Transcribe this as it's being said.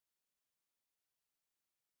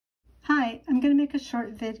Hi, I'm going to make a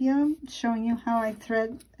short video showing you how I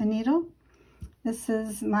thread a needle. This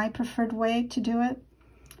is my preferred way to do it.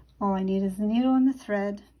 All I need is the needle and the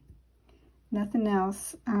thread, nothing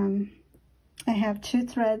else. I have 2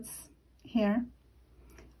 threads here.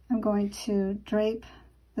 I'm going to drape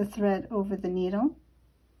the thread over the needle,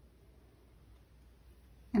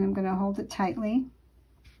 and I'm going to hold it tightly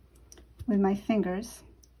with my fingers,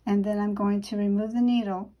 and then I'm going to remove the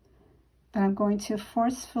needle, but I'm going to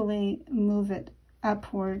forcefully move it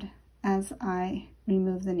upward as I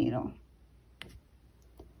remove the needle.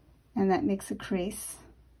 And that makes a crease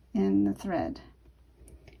in the thread.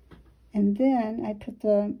 And then I put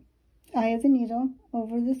the eye of the needle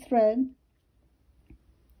over the thread,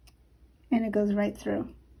 and it goes right through.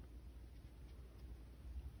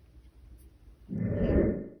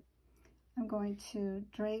 Here, I'm going to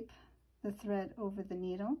drape the thread over the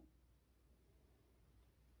needle,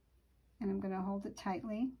 and I'm going to hold it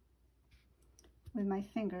tightly with my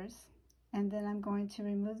fingers, and then I'm going to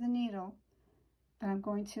remove the needle, but I'm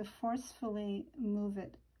going to forcefully move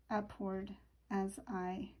it upward as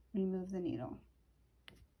I remove the needle.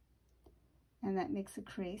 And that makes a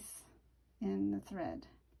crease in the thread.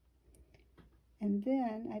 And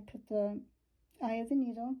then I put the eye of the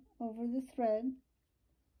needle over the thread,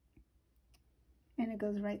 and it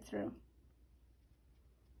goes right through.